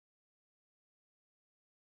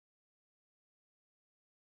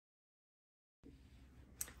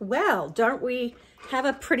Well, don't we have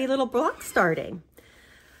a pretty little block starting?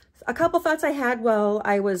 A couple thoughts I had while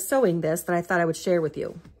I was sewing this that I thought I would share with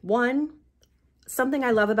you. One, something I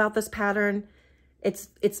love about this pattern,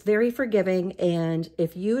 it's very forgiving, and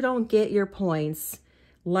if you don't get your points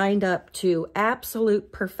lined up to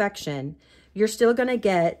absolute perfection, you're still going to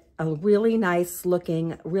get a really nice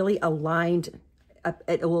looking, really aligned,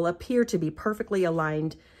 it will appear to be perfectly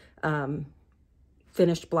aligned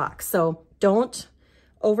finished block. So don't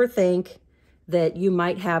overthink that you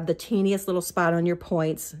might have the teeniest little spot on your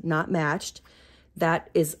points not matched.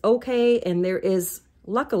 That is okay, and there is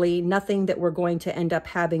luckily nothing that we're going to end up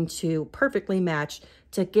having to perfectly match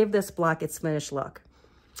to give this block its finished look.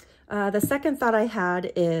 The second thought I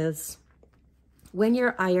had is when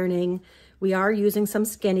you're ironing, we are using some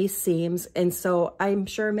skinny seams, and so I'm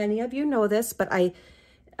sure many of you know this, but I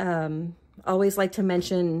always like to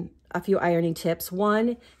mention a few ironing tips.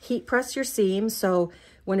 One, heat press your seam. So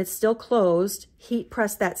when it's still closed, heat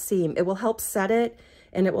press that seam. It will help set it,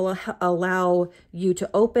 and it will allow you to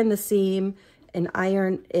open the seam and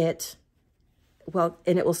iron it well,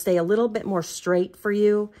 and it will stay a little bit more straight for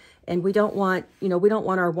you. And we don't want, we don't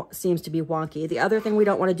want our seams to be wonky. The other thing we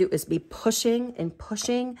don't want to do is be pushing and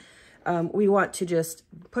pushing. We want to just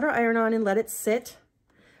put our iron on and let it sit,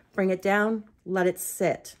 bring it down, let it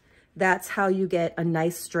sit. That's how you get a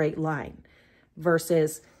nice straight line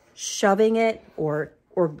versus shoving it or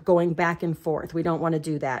going back and forth. We don't want to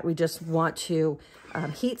do that. We just want to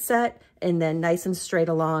heat set and then nice and straight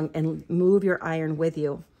along and move your iron with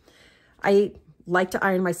you. I like to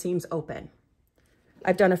iron my seams open.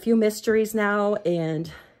 I've done a few mysteries now,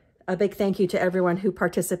 and a big thank you to everyone who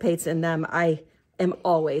participates in them. I am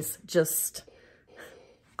always just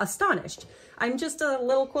astonished. I'm just a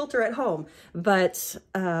little quilter at home, but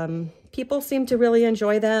people seem to really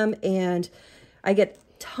enjoy them, and I get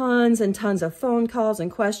tons and tons of phone calls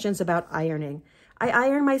and questions about ironing. I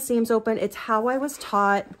iron my seams open. It's how I was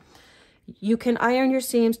taught. You can iron your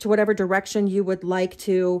seams to whatever direction you would like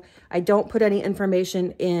to. I don't put any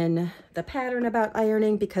information in the pattern about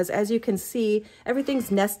ironing because, as you can see,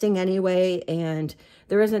 everything's nesting anyway, and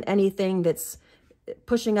there isn't anything that's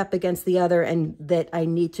pushing up against the other and that I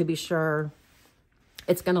need to be sure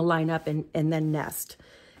it's going to line up and then nest.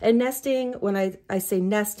 And nesting, when I say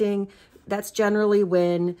nesting, that's generally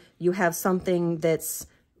when you have something that's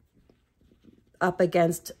up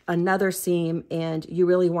against another seam and you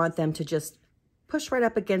really want them to just push right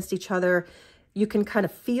up against each other. You can kind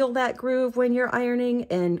of feel that groove when you're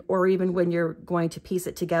ironing or even when you're going to piece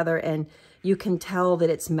it together, and you can tell that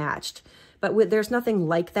it's matched. But there's nothing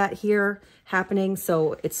like that here happening,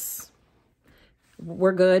 so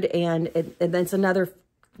we're good. And that's another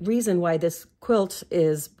reason why this quilt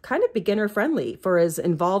is kind of beginner friendly for as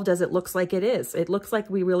involved as it looks like it is. It looks like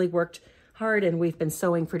we really worked hard and we've been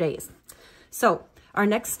sewing for days. So our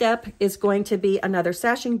next step is going to be another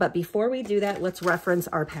sashing, but before we do that, let's reference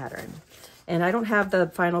our pattern. And I don't have the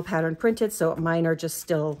final pattern printed, so mine are just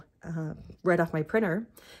still right off my printer.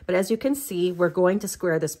 But as you can see, we're going to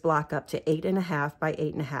square this block up to 8.5 by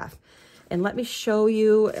 8.5. And let me show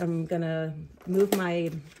you, I'm gonna move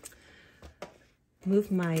my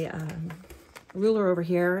ruler over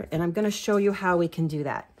here, and I'm gonna show you how we can do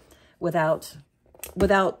that without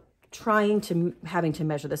having to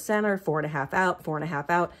measure the center, 4.5 out, 4.5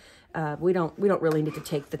 out. We don't really need to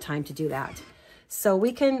take the time to do that. So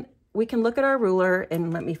we can look at our ruler,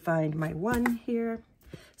 and let me find my one here.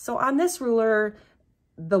 So on this ruler,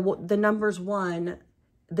 the numbers 1,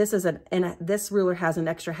 this ruler has an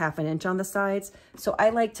extra 1/2 inch on the sides. So I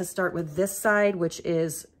like to start with this side, which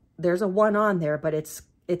is, there's a 1 on there, but it's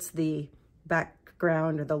the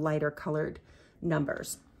background or the lighter colored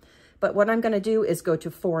numbers. But what I'm going to do is go to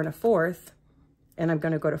 4 1/4, and I'm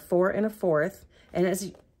going to go to 4 1/4. And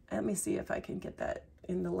let me see if I can get that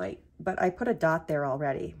in the light, but I put a dot there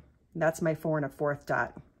already. That's my 4 1/4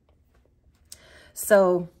 dot.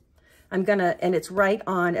 So I'm gonna, and it's right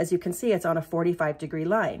on, as you can see, it's on a 45-degree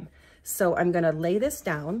line. So I'm gonna lay this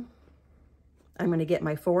down. I'm gonna get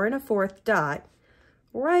my 4 1/4 dot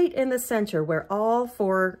right in the center where all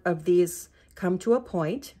 4 of these come to a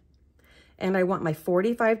point. And I want my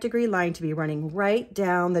 45-degree line to be running right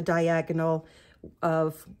down the diagonal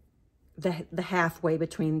of the halfway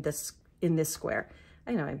between this, in this square.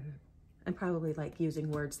 I know I'm probably like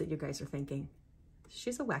using words that you guys are thinking,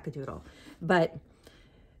 she's a wackadoodle. But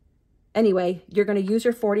anyway, you're going to use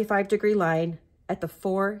your 45-degree line at the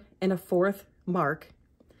 4 1/4 mark.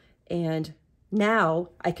 And now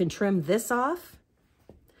I can trim this off.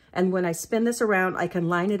 And when I spin this around, I can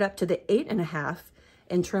line it up to the 8.5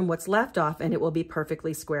 and trim what's left off, and it will be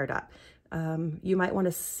perfectly squared up. You might want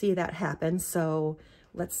to see that happen. So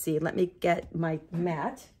let's see, let me get my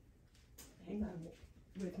mat. Hang on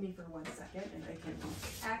with me for 1 second and I can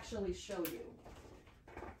actually show you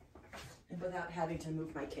without having to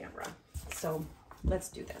move my camera. So let's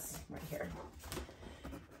do this right here.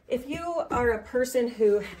 If you are a person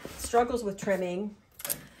who struggles with trimming,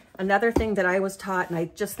 another thing that I was taught, and I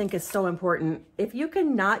just think is so important, if you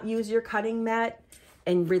cannot use your cutting mat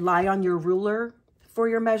and rely on your ruler for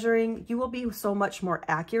your measuring, you will be so much more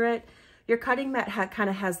accurate. Your cutting mat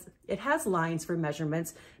has lines for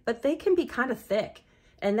measurements, but they can be kind of thick.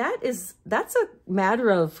 And that's a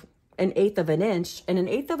matter of 1/8 of an inch, and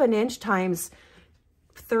 1/8 of an inch times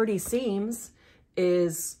 30 seams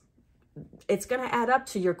it's going to add up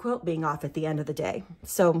to your quilt being off at the end of the day.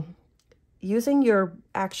 So using your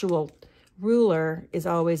actual ruler is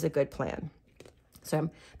always a good plan. So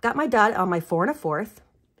I've got my dot on my 4 1/4,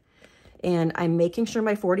 and I'm making sure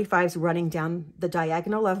my 45 is running down the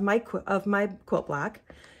diagonal of my quilt block.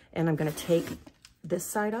 And I'm going to take this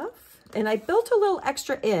side off. And I built a little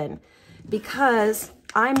extra in because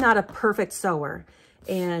I'm not a perfect sewer.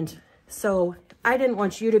 And so I didn't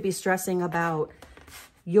want you to be stressing about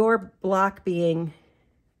your block being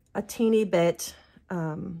a teeny bit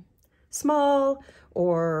small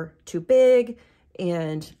or too big,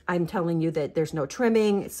 and I'm telling you that there's no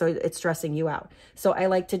trimming, so it's stressing you out. So I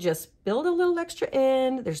like to just build a little extra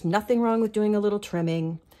in. There's nothing wrong with doing a little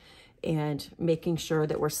trimming and making sure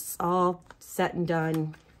that we're all set and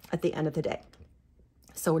done at the end of the day.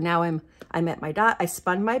 So now I'm at my dot. I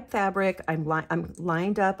spun my fabric. I'm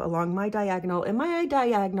lined up along my diagonal, and my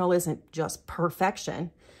diagonal isn't just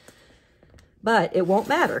perfection, but it won't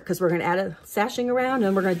matter because we're going to add a sashing around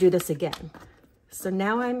and we're going to do this again. So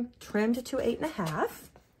now I'm trimmed to 8 1/2,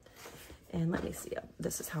 and let me see.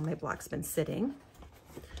 This is how my block's been sitting,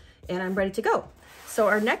 and I'm ready to go. So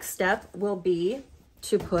our next step will be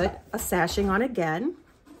to put a sashing on again.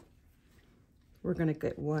 We're going to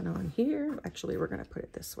get one on here. Actually, we're going to put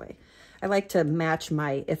it this way. I like to match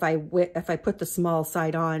my, if I put the small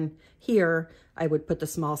side on here, I would put the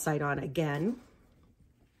small side on again.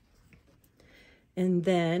 And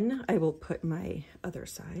then I will put my other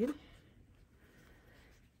side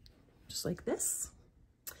just like this.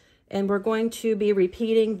 And we're going to be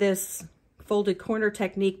repeating this folded corner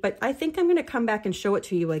technique, but I think I'm going to come back and show it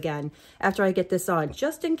to you again after I get this on,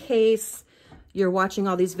 just in case you're watching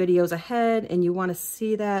all these videos ahead and you want to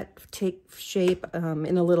see that take shape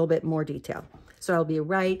in a little bit more detail. So I'll be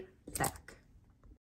right back.